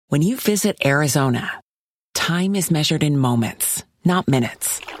When you visit Arizona, time is measured in moments, not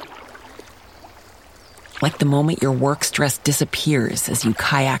minutes. Like the moment your work stress disappears as you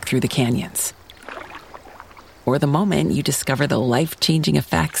kayak through the canyons. Or the moment you discover the life-changing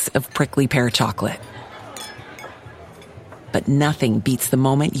effects of prickly pear chocolate. But nothing beats the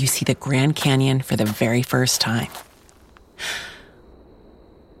moment you see the Grand Canyon for the very first time.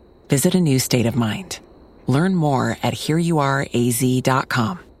 Visit a new state of mind. Learn more at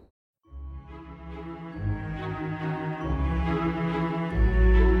hereyouareaz.com.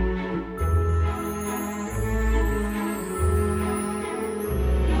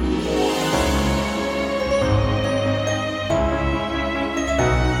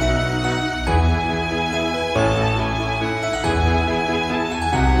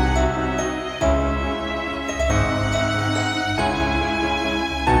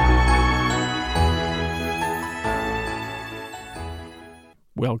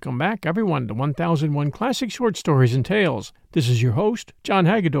 Welcome back, everyone, to 1001 Classic Short Stories and Tales. This is your host, John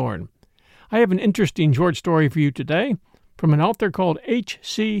Hagedorn. I have an interesting short story for you today from an author called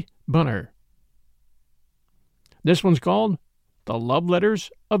H.C. Bunner. This one's called The Love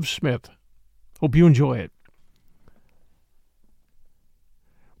Letters of Smith. Hope you enjoy it.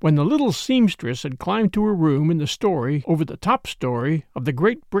 When the little seamstress had climbed to her room in the story over the top story of the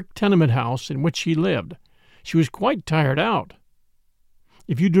great brick tenement house in which she lived, she was quite tired out.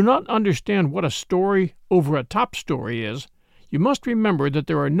 If you do not understand what a story over a top story is, you must remember that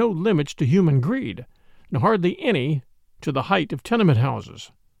there are no limits to human greed, and hardly any to the height of tenement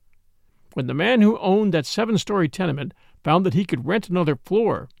houses. When the man who owned that 7-story tenement found that he could rent another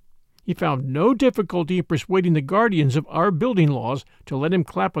floor, he found no difficulty in persuading the guardians of our building laws to let him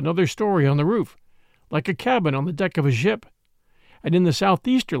clap another story on the roof, like a cabin on the deck of a ship. And in the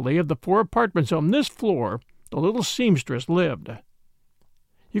southeasterly of the 4 apartments on this floor, the little seamstress lived.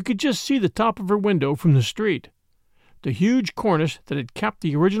 You could just see the top of her window from the street, the huge cornice that had capped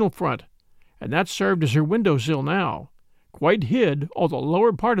the original front, and that served as her windowsill now, quite hid all the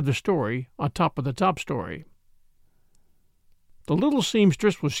lower part of the story on top of the top story. The little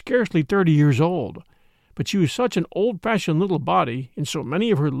seamstress was scarcely 30 years old, but she was such an old-fashioned little body in so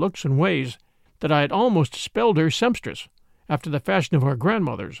many of her looks and ways that I had almost spelled her sempstress, after the fashion of our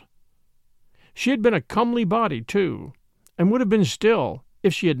grandmothers. She had been a comely body, too, and would have been still,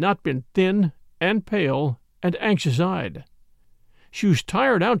 if she had not been thin and pale and anxious-eyed. She was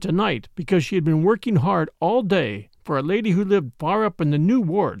tired out tonight because she had been working hard all day for a lady who lived far up in the New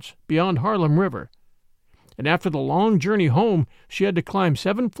Wards beyond Harlem River, and after the long journey home she had to climb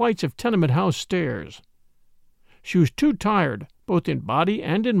 7 flights of tenement house stairs. She was too tired, both in body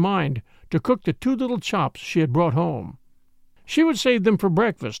and in mind, to cook the 2 little chops she had brought home. She would save them for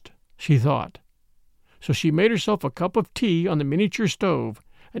breakfast, she thought. So she made herself a cup of tea on the miniature stove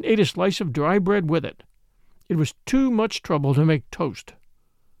and ate a slice of dry bread with it. It was too much trouble to make toast.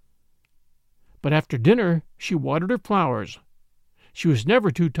 But after dinner she watered her flowers. She was never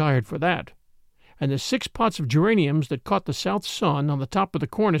too tired for that, and the 6 pots of geraniums that caught the south sun on the top of the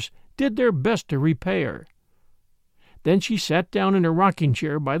cornice did their best to repay her. Then she sat down in her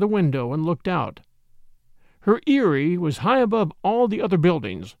rocking-chair by the window and looked out. Her eyrie was high above all the other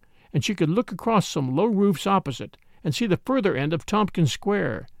buildings, and she could look across some low roofs opposite and see the further end of Tompkins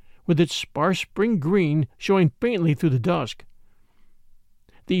Square, with its sparse spring green showing faintly through the dusk.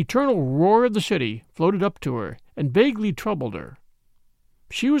 The eternal roar of the city floated up to her and vaguely troubled her.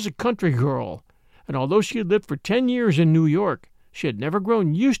 She was a country girl, and although she had lived for 10 years in New York, she had never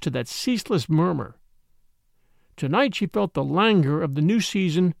grown used to that ceaseless murmur. Tonight she felt the languor of the new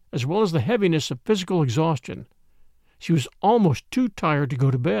season as well as the heaviness of physical exhaustion. She was almost too tired to go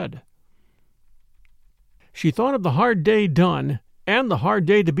to bed. She thought of the hard day done and the hard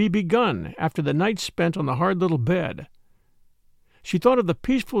day to be begun after the night spent on the hard little bed. She thought of the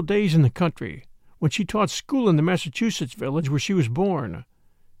peaceful days in the country, when she taught school in the Massachusetts village where she was born.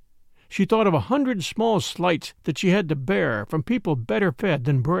 She thought of 100 small slights that she had to bear from people better fed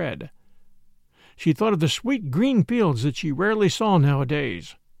than bred. She thought of the sweet green fields that she rarely saw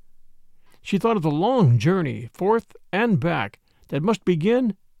nowadays. She thought of the long journey, forth and back, that must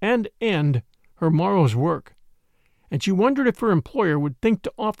begin and end her morrow's work, and she wondered if her employer would think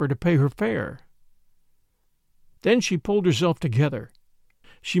to offer to pay her fare. Then she pulled herself together.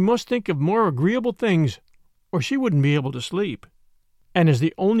 She must think of more agreeable things, or she wouldn't be able to sleep. And as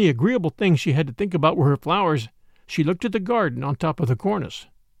the only agreeable thing she had to think about were her flowers, she looked at the garden on top of the cornice.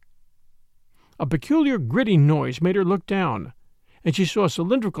 A peculiar gritting noise made her look down, and she saw a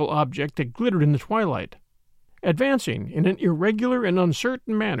cylindrical object that glittered in the twilight, advancing in an irregular and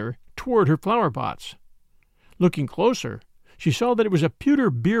uncertain manner toward her flower pots. Looking closer, She saw that it was a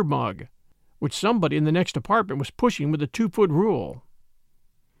pewter beer mug, which somebody in the next apartment was pushing with a 2-foot rule.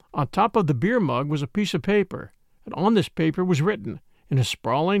 On top of the beer mug was a piece of paper, and on this paper was written, in a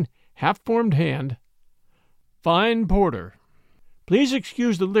sprawling, half-formed hand, "Fine porter. Please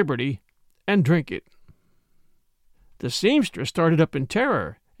excuse the liberty and drink it." The seamstress started up in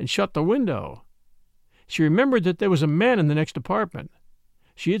terror and shut the window. She remembered that there was a man in the next apartment.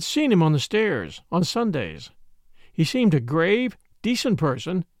 She had seen him on the stairs on Sundays. He seemed a grave, decent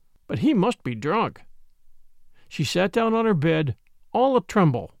person, but he must be drunk. She sat down on her bed, all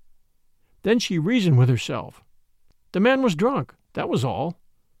a-tremble. Then she reasoned with herself. The man was drunk, that was all.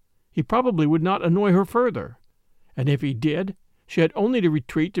 He probably would not annoy her further, and if he did, she had only to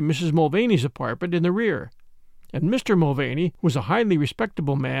retreat to Mrs. Mulvaney's apartment in the rear, and Mr. Mulvaney, who was a highly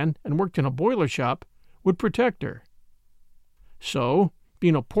respectable man and worked in a boiler shop, would protect her. So,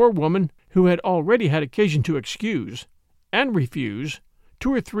 being a poor woman who had already had occasion to excuse and refuse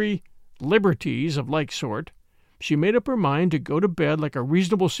 2 or 3 liberties of like sort, she made up her mind to go to bed like a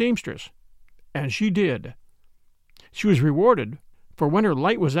reasonable seamstress, and she did. She was rewarded, for when her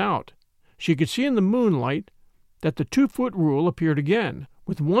light was out, she could see in the moonlight that the 2-foot rule appeared again,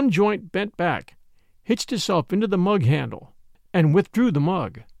 with one joint bent back, hitched itself into the mug handle, and withdrew the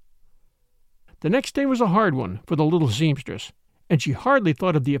mug. The next day was a hard one for the little seamstress, and she hardly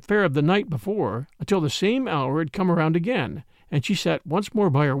thought of the affair of the night before until the same hour had come around again, and she sat once more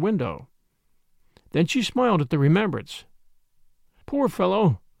by her window. Then she smiled at the remembrance. "Poor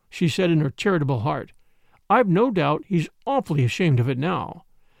fellow," she said in her charitable heart, "I've no doubt he's awfully ashamed of it now.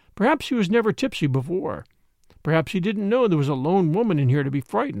 Perhaps he was never tipsy before. Perhaps he didn't know there was a lone woman in here to be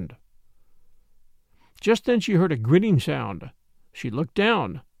frightened." Just then she heard a gritting sound. She looked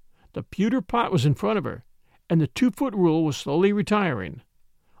down. The pewter pot was in front of her, and the 2-foot rule was slowly retiring.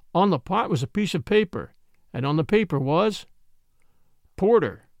 On the pot was a piece of paper, and on the paper was,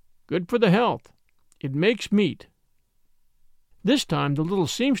 "Porter, good for the health. It makes meat." This time the little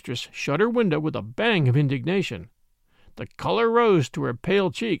seamstress shut her window with a bang of indignation. The color rose to her pale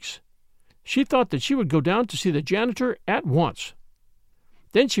cheeks. She thought that she would go down to see the janitor at once.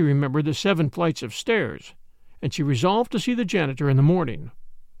 Then she remembered the 7 flights of stairs, and she resolved to see the janitor in the morning.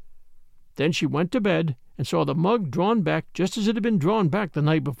 Then she went to bed and saw the mug drawn back just as it had been drawn back the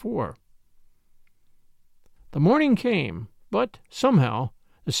night before. The morning came, but, somehow,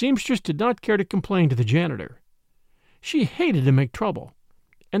 the seamstress did not care to complain to the janitor. She hated to make trouble,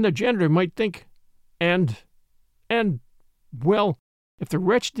 and the janitor might think, well, if the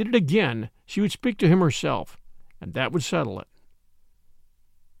wretch did it again, she would speak to him herself, and that would settle it.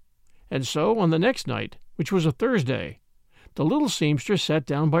 And so, on the next night, which was a Thursday, the little seamstress sat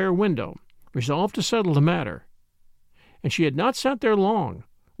down by her window, resolved to settle the matter. And she had not sat there long,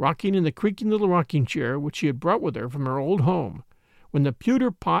 rocking in the creaking little rocking chair which she had brought with her from her old home, when the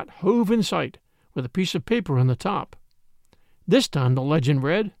pewter pot hove in sight, with a piece of paper on the top. This time the legend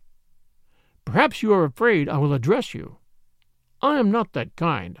read, "Perhaps you are afraid I will address you. I am not that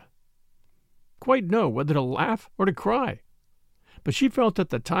kind." Quite know whether to laugh or to cry. But she felt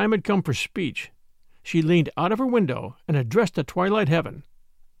that the time had come for speech. She leaned out of her window and addressed the twilight heaven.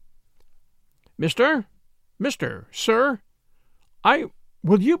 Mr., sir,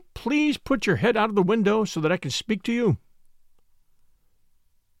 will you please put your head out of the window so that I can speak to you?"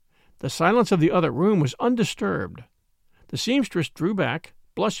 The silence of the other room was undisturbed. The seamstress drew back,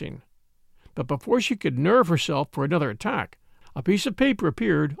 blushing. But before she could nerve herself for another attack, a piece of paper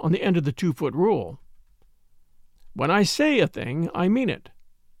appeared on the end of the 2-foot rule. "When I say a thing, I mean it.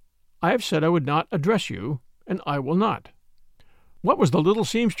 I have said I would not address you, and I will not." What was the little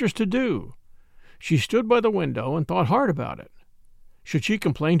seamstress to do? She stood by the window and thought hard about it. Should she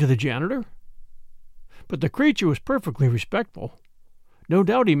complain to the janitor? But the creature was perfectly respectful. No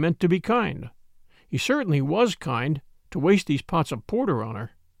doubt he meant to be kind. He certainly was kind to waste these pots of porter on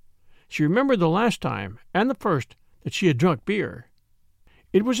her. She remembered the last time, and the first, that she had drunk beer.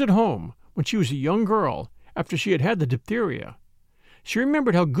 It was at home, when she was a young girl, after she had had the diphtheria. She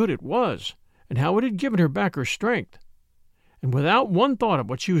remembered how good it was, and how it had given her back her strength. And without one thought of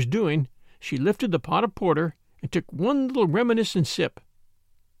what she was doing, she lifted the pot of porter and took one little reminiscent sip,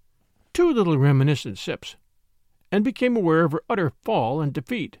 2 little reminiscent sips, and became aware of her utter fall and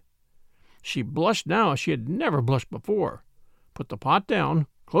defeat. She blushed now as she had never blushed before, put the pot down,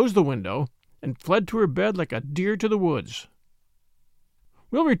 closed the window, and fled to her bed like a deer to the woods.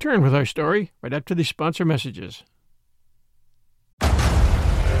 We'll return with our story right after these sponsor messages.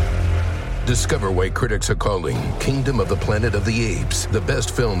 Discover why critics are calling Kingdom of the Planet of the Apes the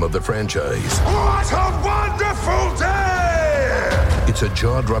best film of the franchise. What a wonderful day! It's a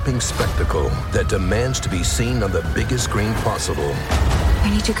jaw-dropping spectacle that demands to be seen on the biggest screen possible.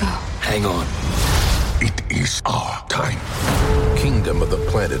 We need to go. Hang on. It is our time. Kingdom of the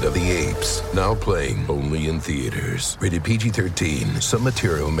Planet of the Apes. Now playing only in theaters. Rated PG-13. Some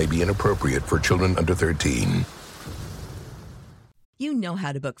material may be inappropriate for children under 13. You know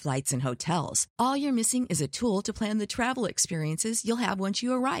how to book flights and hotels. All you're missing is a tool to plan the travel experiences you'll have once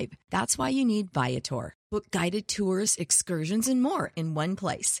you arrive. That's why you need Viator. Book guided tours, excursions, and more in one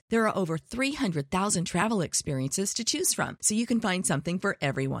place. There are over 300,000 travel experiences to choose from, so you can find something for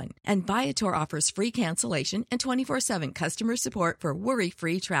everyone. And Viator offers free cancellation and 24/7 customer support for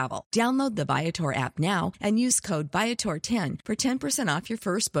worry-free travel. Download the Viator app now and use code Viator10 for 10% off your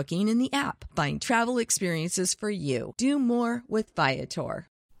first booking in the app. Find travel experiences for you. Do more with Viator.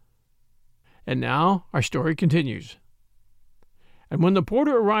 And now our story continues. And when the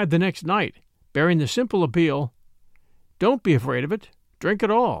porter arrived the next night, bearing the simple appeal, "Don't be afraid of it, drink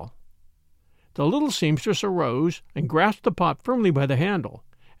it all," the little seamstress arose and grasped the pot firmly by the handle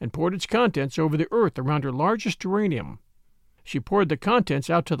and poured its contents over the earth around her largest geranium. She poured the contents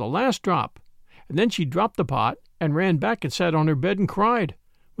out to the last drop, and then she dropped the pot and ran back and sat on her bed and cried,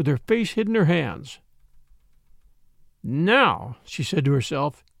 with her face hid in her hands. "Now," she said to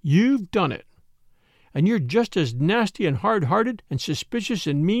herself, "you've done it. And you're just as nasty and hard-hearted and suspicious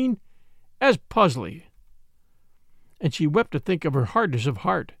and mean as Puzzly." And she wept to think of her hardness of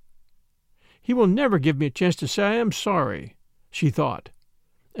heart. "He will never give me a chance to say I am sorry," she thought.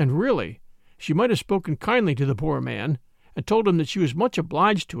 And really, she might have spoken kindly to the poor man and told him that she was much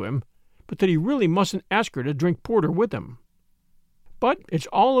obliged to him, but that he really mustn't ask her to drink porter with him. "But it's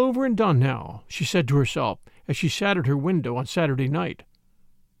all over and done now," she said to herself as she sat at her window on Saturday night.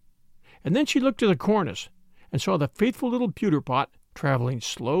 And then she looked to the cornice and saw the faithful little pewter pot traveling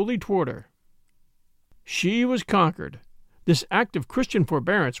slowly toward her. She was conquered. This act of Christian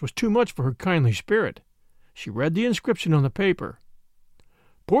forbearance was too much for her kindly spirit. She read the inscription on the paper.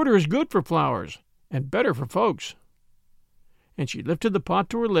 "Porter is good for flowers, and better for folks." And she lifted the pot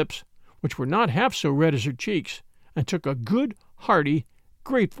to her lips, which were not half so red as her cheeks, and took a good, hearty,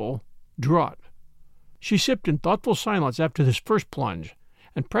 grateful draught. She sipped in thoughtful silence after this first plunge,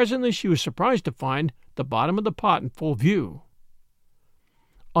 and presently she was surprised to find the bottom of the pot in full view.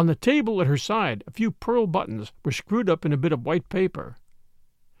 On the table at her side a few pearl buttons were screwed up in a bit of white paper.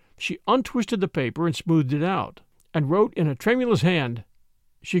 She untwisted the paper and smoothed it out, and wrote in a tremulous hand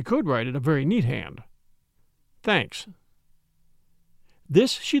 — she could write in a very neat hand — "Thanks."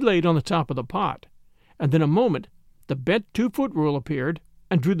 This she laid on the top of the pot, and in a moment the bent 2-foot rule appeared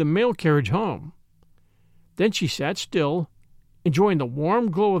and drew the mail carriage home. Then she sat still, enjoying the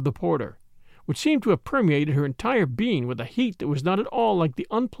warm glow of the porter, which seemed to have permeated her entire being with a heat that was not at all like the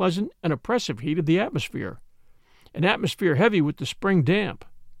unpleasant and oppressive heat of the atmosphere, an atmosphere heavy with the spring damp.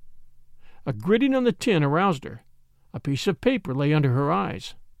 A gritting on the tin aroused her. A piece of paper lay under her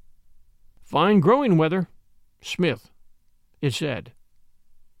eyes. "Fine growing weather, Smith," it said.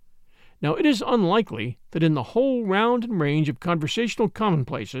 Now it is unlikely that in the whole round and range of conversational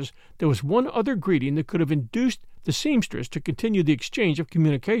commonplaces there was one other greeting that could have induced the seamstress to continue the exchange of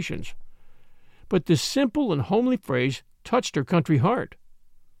communications. But this simple and homely phrase touched her country heart.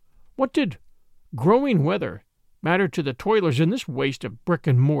 What did "growing weather" matter to the toilers in this waste of brick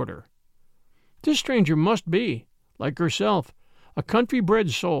and mortar? This stranger must be, like herself, a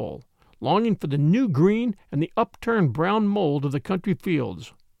country-bred soul, longing for the new green and the upturned brown mold of the country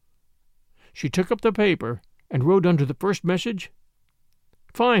fields. She took up the paper and wrote under the first message,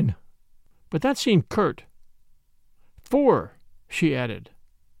 "Fine," but that seemed curt. "For," she added.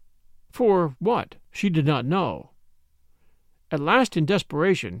 For what? She did not know. At last, in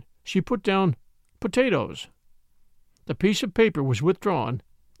desperation, she put down "potatoes." The piece of paper was withdrawn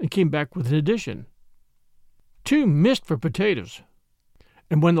and came back with an addition. "Too mist for potatoes."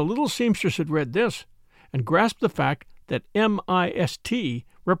 And when the little seamstress had read this, and grasped the fact that M-I-S-T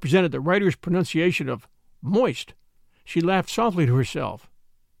represented the writer's pronunciation of moist, she laughed softly to herself.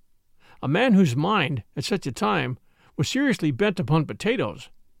 A man whose mind, at such a time, was seriously bent upon potatoes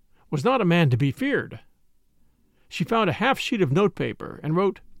was not a man to be feared. She found a half-sheet of notepaper and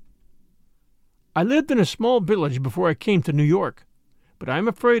wrote, "I lived in a small village before I came to New York, but I am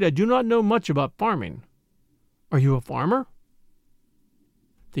afraid I do not know much about farming. Are you a farmer?"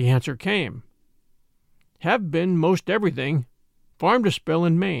 The answer came. "Have been most everything. Farmed a spell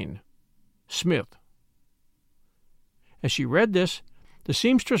in Maine. Smith." As she read this, the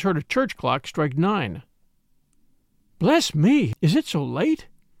seamstress heard a church clock strike 9. "Bless me, is it so late?"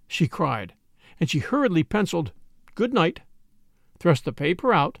 she cried, and she hurriedly penciled "Good night," thrust the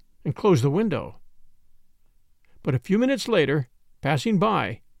paper out, and closed the window. But a few minutes later, Passing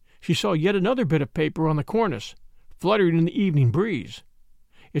by, she saw yet another bit of paper on the cornice, fluttering in the evening breeze.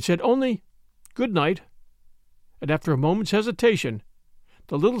 It said only, "Good night," and after a moment's hesitation,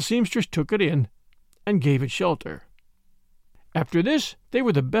 the little seamstress took it in and gave it shelter. After this, they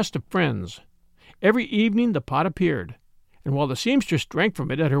were the best of friends. Every evening the pot appeared, and while the seamstress drank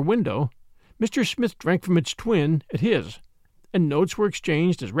from it at her window, Mr. Smith drank from its twin at his, and notes were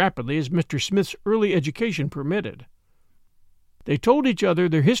exchanged as rapidly as Mr. Smith's early education permitted. They told each other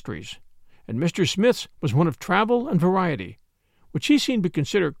their histories, and Mr. Smith's was one of travel and variety, which he seemed to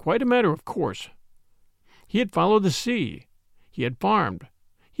consider quite a matter of course. He had followed the sea, he had farmed,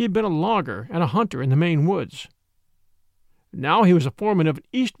 he had been a logger and a hunter in the Maine woods. Now he was a foreman of an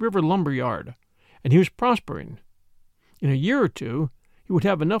East River lumber yard, and he was prospering. In a year or two, he would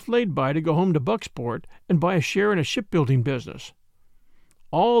have enough laid by to go home to Bucksport and buy a share in a shipbuilding business.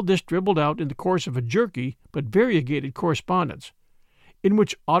 All this dribbled out in the course of a jerky but variegated correspondence, in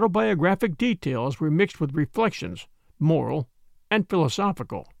which autobiographic details were mixed with reflections, moral and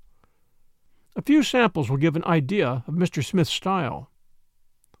philosophical. A few samples will give an idea of Mr. Smith's style.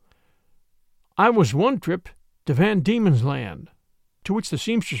 "I was one trip to Van Diemen's Land," to which the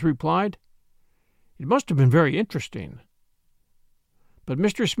seamstress replied, "It must have been very interesting." But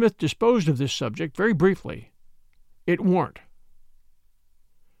Mr. Smith disposed of this subject very briefly. "It warn't."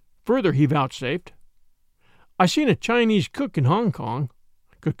 Further he vouchsafed, "I seen a Chinese cook in Hong Kong,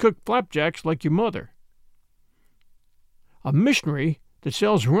 could cook flapjacks like your mother. A missionary that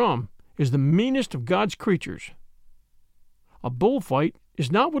sells rum is the meanest of God's creatures. A bullfight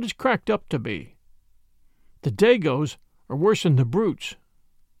is not what it's cracked up to be. The Dagos are worse than the brutes.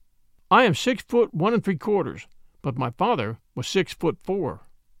 I am 6 foot 1 3/4, but my father was 6'4".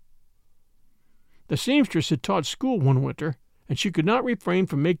 The seamstress had taught school one winter, and she could not refrain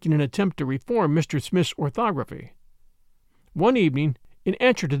from making an attempt to reform Mr. Smith's orthography. One evening, in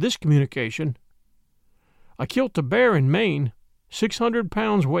answer to this communication, "I killed a bear in Maine, 600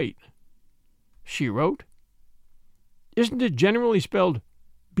 pounds weight," she wrote. "Isn't it generally spelled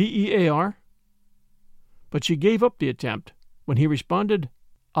Bear?" But she gave up the attempt when he responded,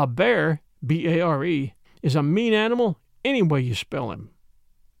 "A bear, Bare, is a mean animal any way you spell him."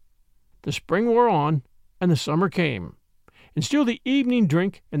 The spring wore on, and the summer came, and still the evening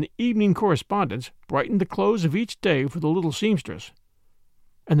drink and the evening correspondence brightened the close of each day for the little seamstress,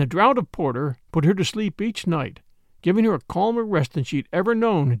 and the draught of porter put her to sleep each night, giving her a calmer rest than she had ever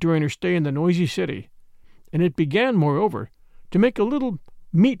known during her stay in the noisy city, and it began, moreover, to make a little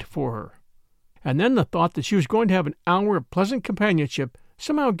meat for her. And then the thought that she was going to have an hour of pleasant companionship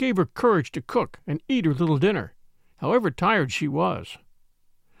somehow gave her courage to cook and eat her little dinner, however tired she was.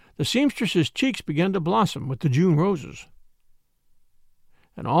 The seamstress's cheeks began to blossom with the June roses.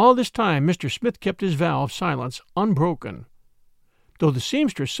 And all this time Mr. Smith kept his vow of silence unbroken, though the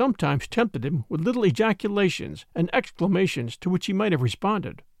seamstress sometimes tempted him with little ejaculations and exclamations to which he might have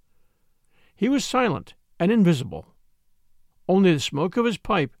responded. He was silent and invisible. Only the smoke of his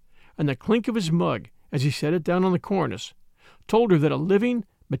pipe and the clink of his mug as he set it down on the cornice told her that a living,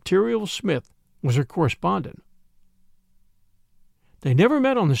 material Smith was her correspondent. They never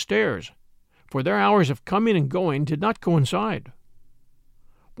met on the stairs, for their hours of coming and going did not coincide.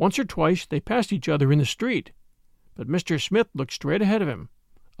 Once or twice they passed each other in the street, but Mr. Smith looked straight ahead of him,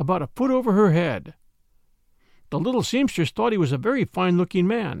 about a foot over her head. The little seamstress thought he was a very fine-looking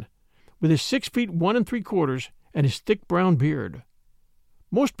man, with his 6 feet 1 3/4 and his thick brown beard.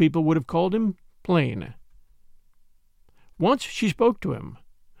 Most people would have called him plain. Once she spoke to him.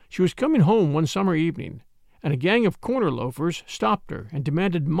 She was coming home one summer evening, and a gang of corner loafers stopped her and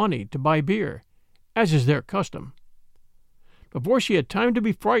demanded money to buy beer, as is their custom. Before she had time to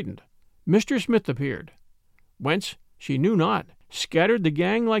be frightened, Mr. Smith appeared, whence she knew not, scattered the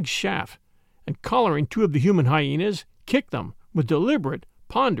gang like chaff, and collaring 2 of the human hyenas, kicked them with deliberate,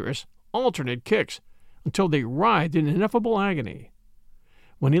 ponderous, alternate kicks until they writhed in ineffable agony.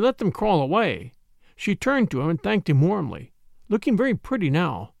 When he let them crawl away, she turned to him and thanked him warmly, looking very pretty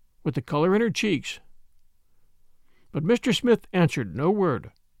now, with the color in her cheeks. But Mr. Smith answered no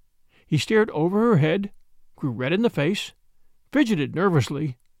word. He stared over her head, grew red in the face, fidgeted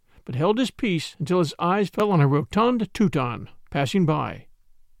nervously, but held his peace until his eyes fell on a rotund Teuton passing by.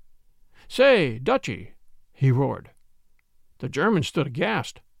 "Say, Dutchy," he roared. The German stood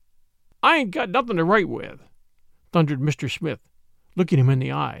aghast. "I ain't got nothing to write with," thundered Mr. Smith, looking him in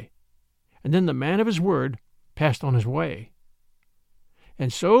the eye, and then the man of his word passed on his way.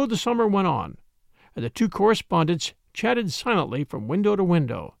 And so the summer went on, and the 2 correspondents chatted silently from window to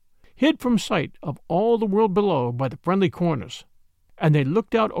window, hid from sight of all the world below by the friendly cornice, and they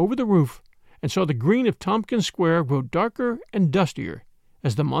looked out over the roof and saw the green of Tompkins Square grow darker and dustier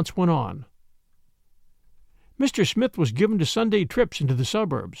as the months went on. Mr. Smith was given to Sunday trips into the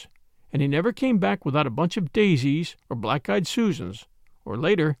suburbs, and he never came back without a bunch of daisies or black-eyed Susans, or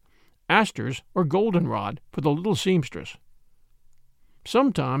later, asters or goldenrod for the little seamstress.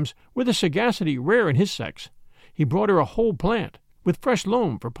 Sometimes, with a sagacity rare in his sex, he brought her a whole plant, with fresh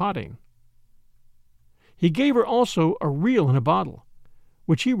loam for potting. He gave her also a reel in a bottle,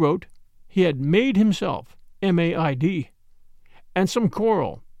 which he wrote he had made himself, M-A-I-D, and some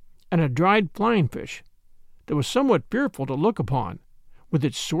coral, and a dried flying fish that was somewhat fearful to look upon, with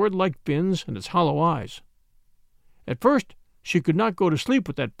its sword-like fins and its hollow eyes. At first she could not go to sleep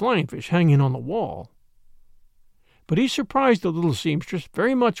with that flying fish hanging on the wall. But he surprised the little seamstress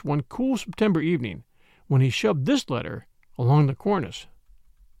very much one cool September evening when he shoved this letter along the cornice.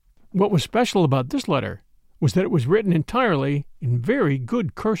 What was special about this letter was that it was written entirely in very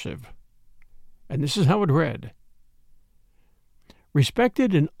good cursive. And this is how it read: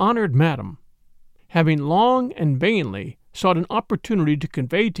 Respected and honored Madam, having long and vainly sought an opportunity to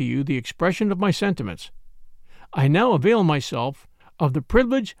convey to you the expression of my sentiments, I now avail myself of the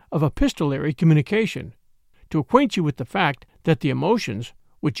privilege of epistolary communication, to acquaint you with the fact that the emotions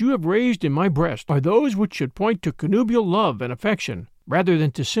which you have raised in my breast are those which should point to connubial love and affection rather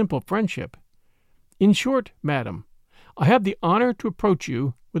than to simple friendship. In short, madam, I have the honor to approach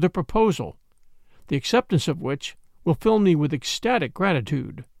you with a proposal, the acceptance of which will fill me with ecstatic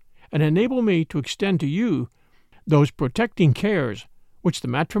gratitude, and enable me to extend to you those protecting cares which the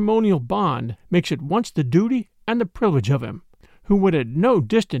matrimonial bond makes at once the duty and the privilege of him, who would at no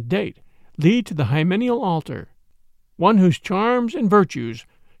distant date lead to the hymeneal altar, one whose charms and virtues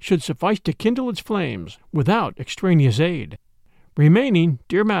should suffice to kindle its flames without extraneous aid. Remaining,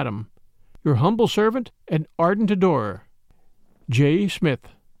 dear madam, your humble servant and ardent adorer, J. Smith.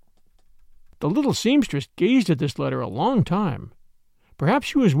 The little seamstress gazed at this letter a long time. Perhaps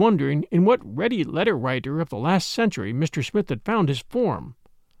she was wondering in what ready letter-writer of the last century Mr. Smith had found his form.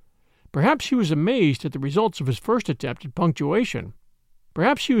 Perhaps she was amazed at the results of his first attempt at punctuation.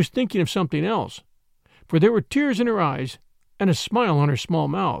 Perhaps she was thinking of something else, for there were tears in her eyes and a smile on her small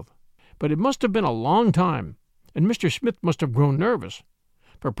mouth. But it must have been a long time, and Mr. Smith must have grown nervous,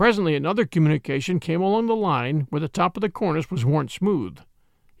 for presently another communication came along the line where the top of the cornice was worn smooth.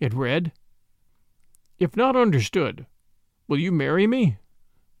 It read, If not understood, will you marry me?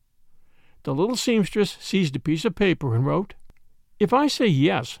 The little seamstress seized a piece of paper and wrote, If I say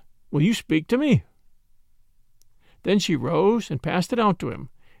yes, will you speak to me? Then she rose and passed it out to him,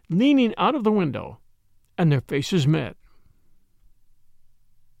 leaning out of the window, and their faces met.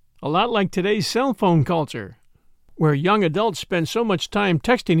 A lot like today's cell phone culture, where young adults spend so much time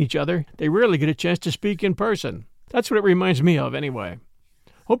texting each other, they rarely get a chance to speak in person. That's what it reminds me of, anyway.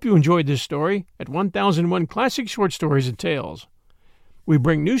 Hope you enjoyed this story at 1001 Classic Short Stories and Tales. We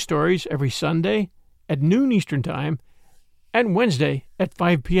bring new stories every Sunday at noon Eastern Time and Wednesday at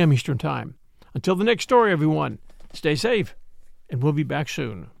 5 p.m. Eastern Time. Until the next story, everyone, stay safe, and we'll be back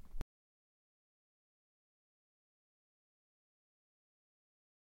soon.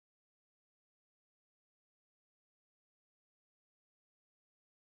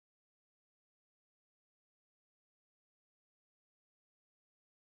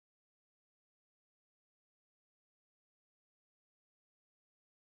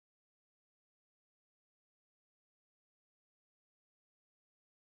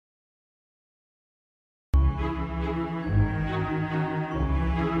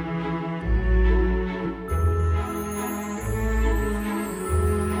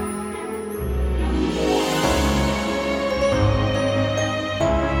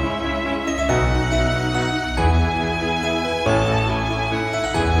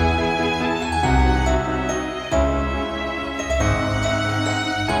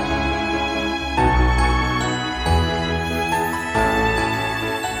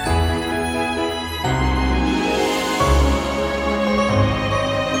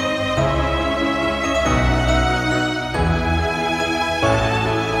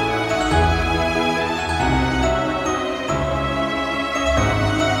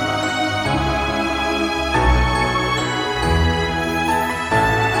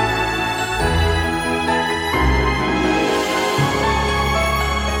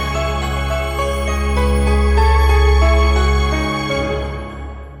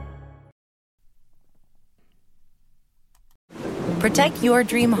 Protect your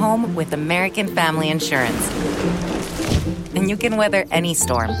dream home with American Family Insurance. And you can weather any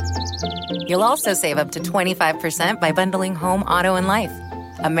storm. You'll also save up to 25% by bundling home, auto, and life.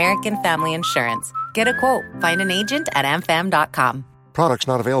 American Family Insurance. Get a quote. Find an agent at amfam.com. Products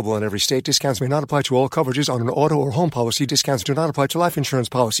not available in every state. Discounts may not apply to all coverages on an auto or home policy. Discounts do not apply to life insurance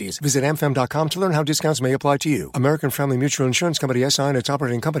policies. Visit amfam.com to learn how discounts may apply to you. American Family Mutual Insurance Company, SI, and its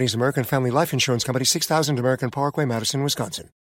operating companies, American Family Life Insurance Company, 6000 American Parkway, Madison, Wisconsin.